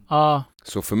idag, du vet.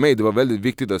 Så för mig det var väldigt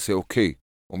viktigt att säga okej,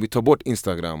 om vi tar bort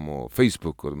Instagram och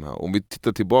Facebook och de här, om vi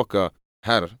tittar tillbaka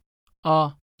här,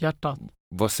 hjärtat.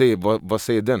 Vad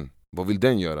säger den? Vad vill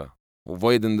den göra? Och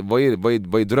vad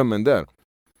är drömmen där?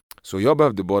 Så jag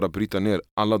behövde bara bryta ner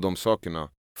alla de sakerna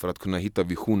för att kunna hitta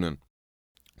visionen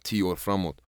 10 år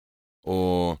framåt.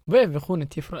 Och vad är visionen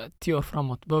 10 år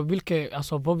framåt?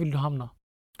 Vad vill du hamna?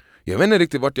 Jag vet inte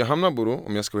riktigt vart jag hamnar, bro,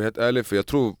 om jag ska vara helt ärlig, för jag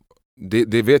tror,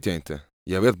 det vet jag inte.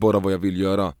 Jag vet bara vad jag vill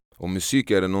göra. Och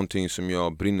musik är det någonting som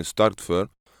jag brinner starkt för.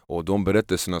 Och de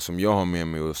berättelserna som jag har med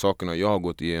mig och sakerna jag har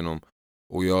gått igenom.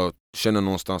 Och jag känner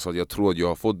någonstans att jag tror att jag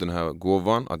har fått den här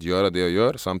gåvan att göra det jag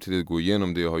gör, samtidigt gå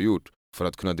igenom det jag har gjort för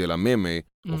att kunna dela med mig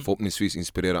och förhoppningsvis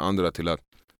inspirera andra till att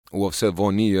oavsett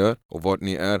vad ni gör och vart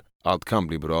ni är, allt kan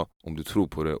bli bra om du tror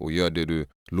på det och gör det du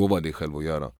lovar dig själv att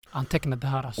göra. Anteckna det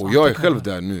här, alltså. Och jag är själv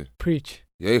där nu. Preach.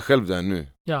 Jag är själv där nu.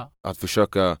 Ja. Att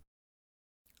försöka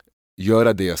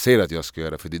göra det jag säger att jag ska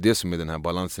göra. För det är det som är den här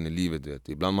balansen i livet. Vet.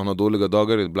 Ibland man har dåliga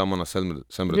dagar, ibland man har sämre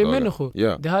dagar. Vi är människor.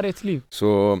 Ja. Det här är ett liv.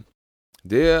 Så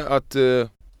det är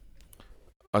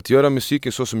att göra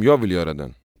musiken så som jag vill göra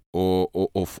den.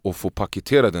 Och få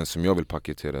paketera den som jag vill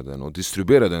paketera den. Och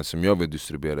distribuera den som jag vill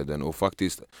distribuera den. Och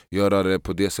faktiskt göra det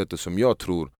på det sättet som jag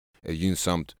tror är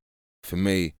gynnsamt för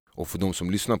mig och för de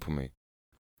som lyssnar på mig.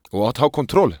 Och att ha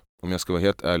kontroll, om jag ska vara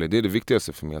helt ärlig. Det är det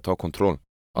viktigaste för mig, att ha kontroll.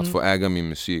 Att få äga min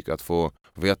musik, att få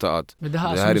veta att men det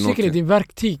här är musiken är din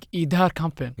verktyg i det här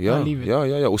kampen. Ja, det här livet.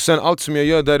 Ja. Och sen allt som jag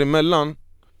gör däremellan,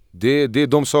 det är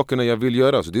de sakerna jag vill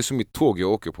göra. Så det är som mitt tåg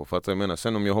jag åker på, fattar jag menar.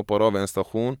 Sen om jag hoppar av en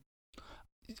station,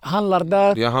 jag handlar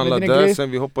där,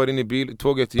 sen vi hoppar in i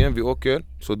tåget igen, vi åker.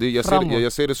 Så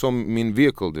jag ser det som min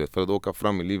vehicle, för att åka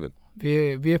fram i livet.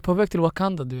 Vi är på väg till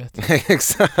Wakanda, du vet.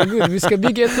 Exakt. Gud, vi ska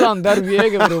bygga ett land där vi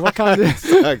äger bror, Wakanda.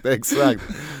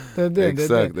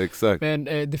 Exakt. Exakt. Men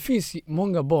det finns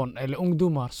många barn eller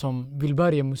ungdomar som vill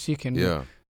börja musiken nu. Yeah.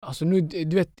 Alltså nu,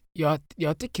 du vet,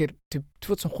 jag tycker typ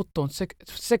 2017,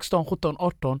 16, 17,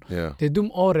 18 Yeah. det är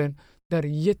de åren där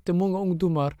jättemånga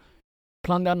ungdomar,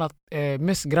 bland annat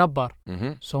mest grabbar,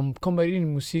 som kommer in i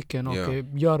musiken och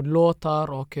gör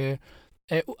låtar och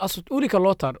alltså olika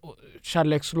låtar,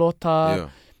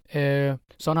 kärlekslåtar,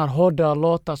 sådana här hårda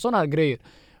låtar, sådana här grejer.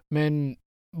 Men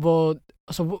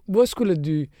vad skulle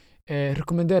du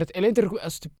rekommendera, eller inte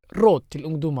alltså, typ, råd till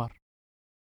ungdomar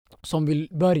som vill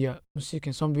börja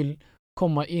musiken, som vill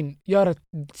komma in, göra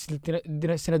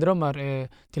sina drömmar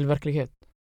till verklighet?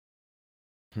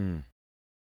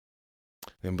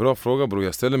 Det är en bra fråga bror,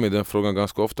 jag ställer mig den frågan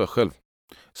ganska ofta själv.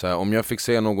 Så här, om jag fick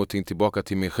säga någonting tillbaka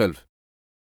till mig själv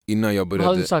innan jag började.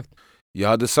 Vad hade du sagt? Jag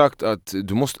hade sagt att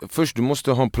du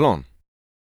måste ha en plan.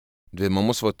 Man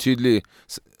måste vara tydlig,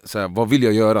 så här, vad vill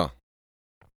jag göra?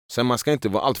 Sen man ska inte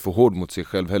vara allt för hård mot sig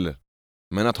själv heller.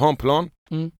 Men att ha en plan,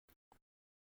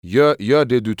 gör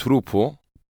det du tror på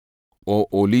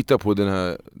och lita på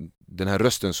den här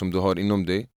rösten som du har inom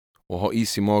dig och ha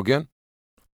is i magen.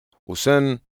 Och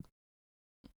sen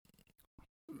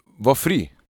var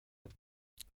fri.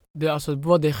 Det är alltså,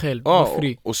 var dig själv, var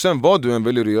fri. Och sen vad du än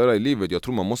väljer att göra i livet, jag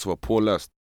tror man måste vara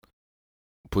påläst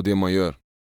på det man gör.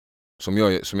 Som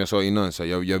jag sa innan, så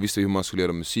jag visste hur man skulle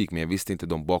göra musik, men jag visste inte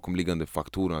de bakomliggande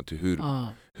faktorerna till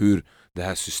hur det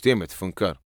här systemet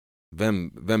funkar.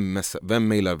 Vem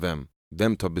mailar vem?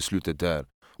 Vem tar beslutet där?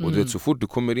 Och du vet, så fort du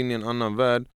kommer in i en annan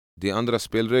värld, det är andra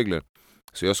spelregler.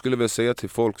 Så jag skulle väl säga till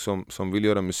folk som vill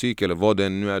göra musik, eller vad det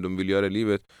nu är de vill göra i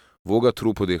livet, våga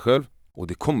tro på dig själv, och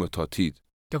det kommer ta tid.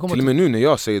 Till och med nu när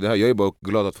jag säger det här, jag är bara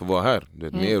glad att få vara här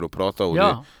med er och prata, och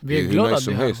vi är glada nice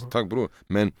som helst. Tack bror.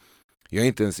 Men jag är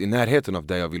inte ens i närheten av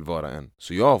där jag vill vara än.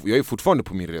 Så jag är fortfarande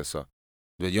på min resa.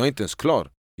 Jag är inte ens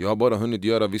klar. Jag har bara hunnit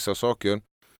göra vissa saker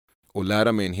och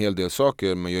lära mig en hel del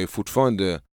saker, men jag är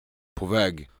fortfarande på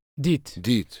väg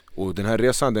dit. Och den här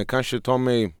resan, den kanske tar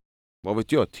mig, vad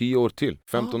vet jag, 10 år till,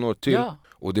 15 år till.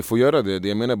 Och det får göra det.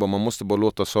 Jag menar bara, man måste bara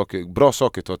låta bra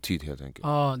saker ta tid helt enkelt.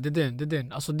 Ja, det är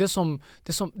den. Alltså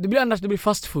det blir annars, det blir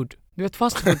fast food. Du vet,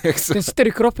 fast food, den sitter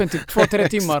i kroppen typ 2-3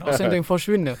 timmar och sen den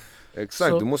försvinner. Exakt,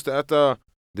 så du måste äta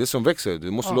det som växer.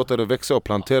 Du måste låta det växa och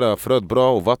plantera fröet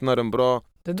bra och vattna den bra.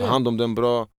 Ta hand om den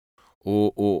bra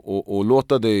och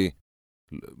låta dig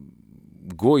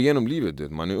gå igenom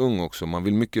livet. Man är ung också, man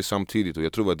vill mycket samtidigt, och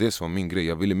jag tror att det som var min grej.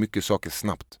 Jag ville mycket saker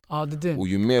snabbt. Och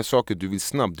ju mer saker du vill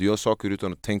snabbt, du gör saker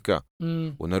utan att tänka.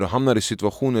 Och när du hamnar i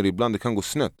situationer, ibland det kan gå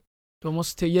snett. Du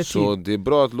måste ge tid. Så det är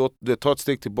bra att ta ett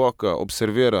steg tillbaka,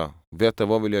 observera, veta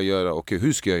vad vill jag göra, okej,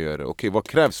 hur ska jag göra det, okej, vad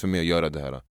krävs för mig att göra det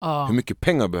här, hur mycket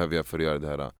pengar behöver jag för att göra det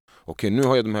här, okej, nu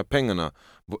har jag de här pengarna,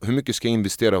 hur mycket ska jag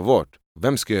investera vart,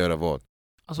 vem ska jag göra vad,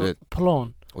 alltså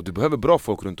plan. Och du behöver bra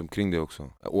folk runt omkring dig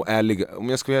också, och ärliga, om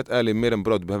jag ska vara helt ärlig, mer än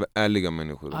bra, du behöver ärliga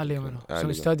människor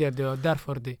som stödjer dig och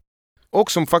därför det.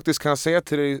 Och som faktiskt kan säga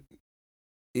till dig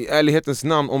i ärlighetens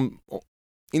namn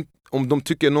om de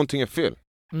tycker någonting är fel.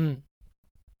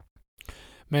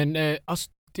 Men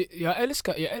alltså, jag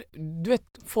älskar, du vet,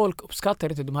 folk uppskattar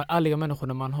inte de här ärliga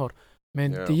människorna man har.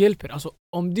 Men det hjälper, alltså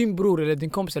om din bror eller din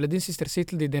kompis eller din syster säger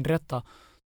till dig den rätta,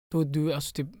 då du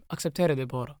alltså typ accepterar det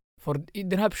bara. För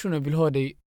den här personen vill ha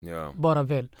dig bara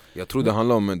väl. Jag tror det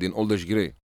handlar om din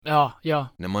åldersgrej. Ja.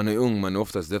 När man är ung, man är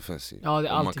oftast defensiv.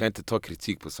 Ja, och man kan inte ta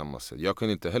kritik på samma sätt. Jag kan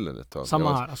inte heller det ta.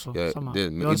 Samma här, alltså.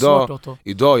 Men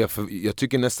idag jag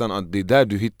tycker nästan att det är där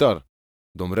du hittar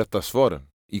de rätta svaren.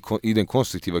 I den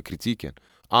konstruktiva kritiken.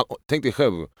 Tänk dig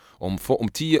själv, om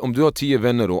du har 10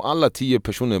 vänner och alla 10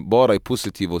 personer bara är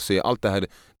positiva och säger allt det här,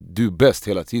 du är bäst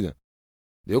hela tiden.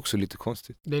 Det är också lite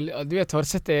konstigt. Du vet, har du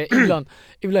sett det ibland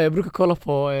jag brukar kolla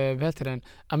på vad heter den?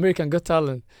 American Got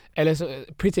Talent eller så,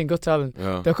 Pretty Got Talent.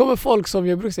 Det kommer folk som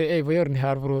jag brukar säga, vad gör ni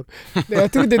här bror?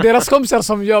 Jag tror det är deras kompisar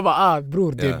som jobbar,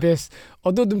 bror det är bäst.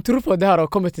 Och då de tror på det här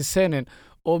och kommer till scenen.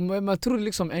 Och man tror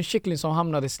liksom en kyckling som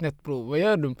hamnade snett, bro. Vad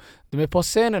gör de? De är på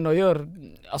scenen och gör,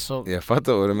 alltså. Jag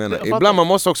fattar vad du menar. Ibland man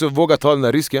måste också våga ta den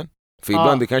där risken. För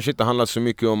ibland det kanske inte handlar så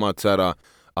mycket om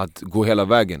att gå hela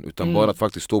vägen, utan bara att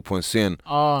faktiskt stå på en scen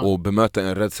och bemöta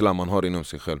en rädsla man har inom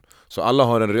sig själv. Så alla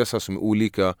har en resa som är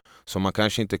olika, som man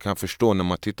kanske inte kan förstå när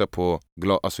man tittar på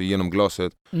alltså genom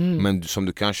glaset, men som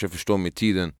du kanske förstår med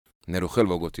tiden när du själv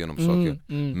har gått igenom saker.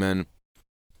 Men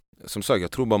som sagt,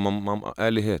 jag tror bara man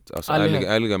ärlighet, alltså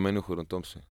ärliga människor runt om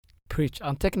sig. Preach.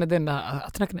 Anteckna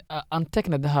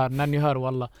det här när ni hör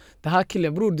wallah. Det här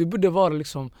killen bror, det borde vara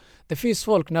liksom. Det finns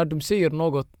folk när de säger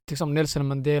något, till exempel Nelson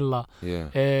Mandela,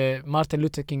 Martin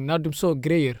Luther King, när de så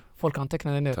grejer, folk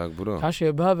antecknar det ner. Tack bro. Kanske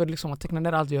jag behöver liksom anteckna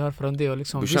ner allt jag hör från det och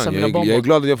liksom Brorsan, visa mina bomber. jag är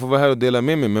glad att jag får vara här och dela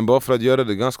med mig, men bara för att göra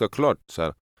det ganska klart så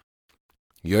här.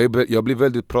 Jag blir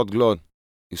väldigt pratglad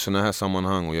i såna här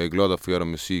sammanhang, och jag är glad att få göra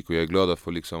musik, och jag är glad att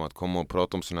få liksom att komma och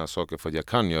prata om såna här saker för att jag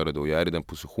kan göra det och jag är i den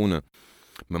positionen.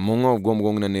 Men många av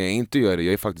gångerna när jag inte gör det,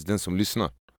 jag är faktiskt den som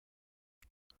lyssnar.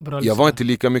 Jag var inte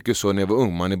lika mycket så när jag var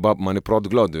ung, man är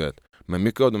pratglad, du vet. Men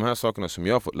mycket av de här sakerna som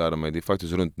jag har fått lära mig, det är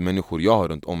faktiskt runt människor jag har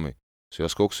runt om mig. Så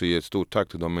jag ska också ge ett stort tack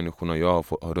till de människorna jag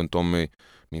har runt om mig,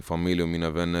 min familj och mina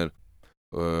vänner.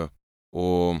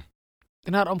 Och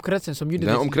den här omkretsen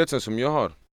som jag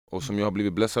har och som jag har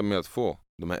blivit blessad med att få.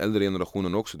 De här äldre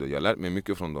generationerna också, jag har lärt mig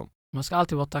mycket från dem. Man ska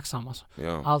alltid vara tacksam alltså.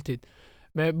 Ja. Alltid.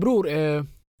 Men bror,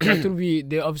 jag tror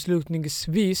det är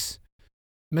avslutningsvis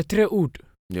med 3 ord.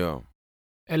 Ja.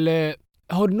 Eller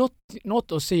har du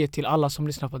något att säga till alla som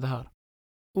lyssnar på det här?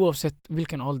 Oavsett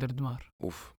vilken ålder du är.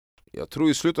 Jag tror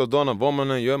i slutet av dagen, vad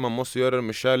man än gör, man måste göra det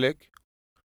med kärlek.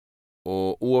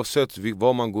 Och oavsett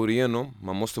vad man går igenom,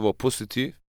 man måste vara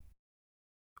positiv.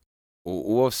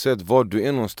 Och oavsett var du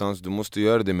är någonstans, du måste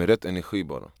göra det med rätt energi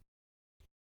bara.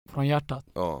 Från hjärtat?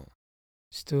 Ja.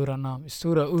 Stora namn,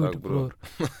 stora ord. Tack, bror.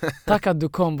 Tack att du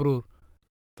kom bror.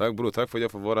 Tack bror, tack för att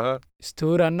jag får vara här.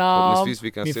 Stora namn,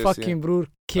 vi kan min ses fucking igen. Bror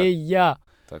Keya.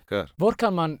 Tackar. Var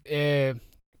kan man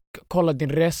kolla din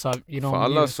resa? För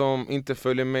alla som inte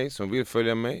följer mig, som vill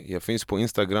följa mig, jag finns på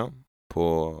Instagram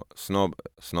på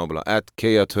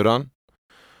 @Keya.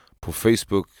 På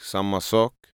Facebook samma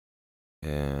sak.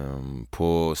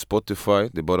 På Spotify,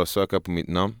 det är bara att söka på mitt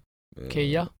namn.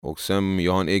 Keya. Och sen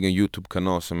jag har en egen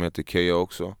YouTube-kanal som heter Keya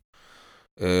också.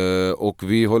 Och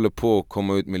vi håller på att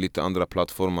komma ut med lite andra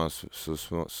plattformar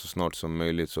så snart som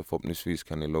möjligt, så förhoppningsvis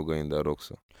kan ni logga in där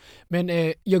också.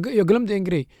 Men jag glömde en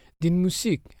grej. Din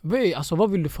musik,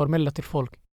 vad vill du förmedla till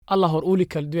folk? Alla har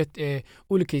olika, du vet,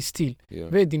 olika i stil.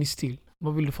 Vad är din stil?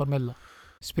 Vad vill du förmedla?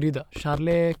 Sprida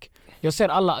kärlek. Jag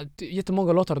ser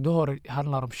jättemånga låtar du har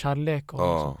handlar om kärlek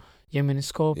och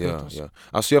gemenskap.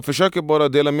 Alltså jag försöker bara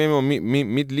dela med mig om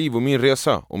mitt liv och min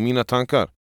resa och mina tankar.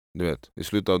 Du vet, i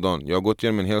slutet av dagen. Jag har gått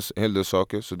igenom en hel del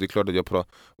saker, så det är klart att jag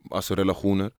pratar, alltså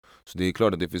relationer. Så det är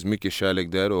klart att det finns mycket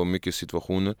kärlek där och mycket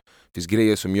situationer. Det finns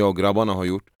grejer som jag och grabbarna har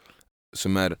gjort,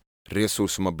 som är resor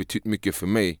som har betytt mycket för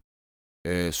mig.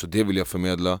 Så det vill jag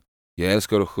förmedla. Jag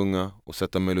älskar att sjunga och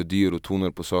sätta melodier och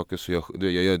toner på saker, så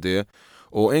jag gör det.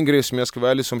 Och en grej som jag ska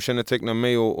vara ärlig, som kännetecknar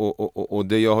mig och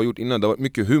det jag har gjort innan, det har varit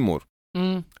mycket humor.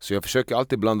 Så jag försöker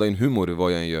alltid blanda in humor i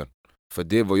vad jag än gör. För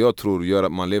det är vad jag tror gör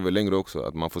att man lever längre också,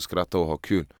 att man får skratta och ha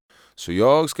kul. Så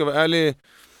jag ska vara ärlig,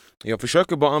 jag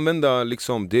försöker bara använda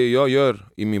liksom det jag gör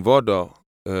i min vardag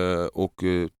och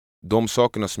de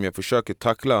sakerna som jag försöker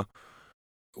tackla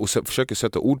och försöker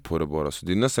sätta ord på det bara. Så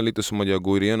det är nästan lite som att jag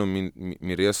går igenom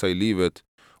min resa i livet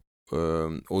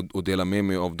och delar med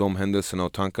mig av de händelserna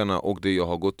och tankarna och det jag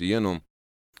har gått igenom.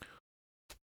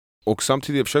 Och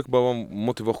samtidigt försöker jag bara vara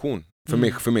motivation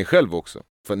för mig själv också.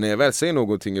 För när jag väl säger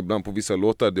någonting ibland på vissa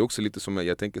låtar, det är också lite som att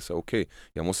jag tänker så okej,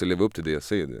 jag måste leva upp till det jag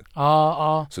säger det.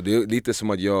 Så det är lite som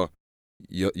att jag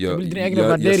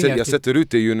sätter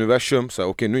ut det i universum, så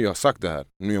okej, nu jag har sagt det här,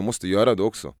 nu jag måste göra det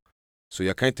också. Så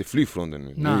jag kan inte fly från det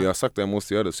nu. Nu jag har sagt att jag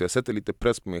måste göra det, så jag sätter lite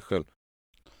press på mig själv.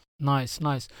 Nice.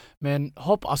 Men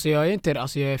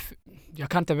jag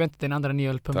kan inte vänta den andra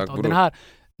nya LP:n. Och den här,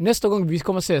 nästa gång vi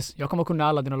kommer ses, jag kommer kunna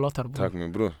alla dina låtar. Bro. Tack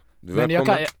min bror. Du men jag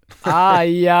kan...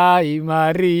 Aj,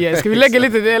 Maria. Ska vi lägga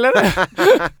lite det eller?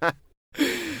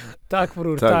 Tack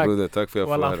bror, tack. Broder, tack för att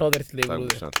jag får höra. Applåder till dig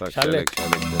broder. Tack, kärlek.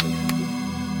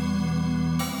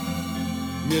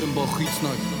 Mer än bara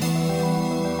skitsnack.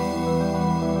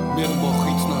 Mer än bara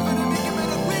skitsnack.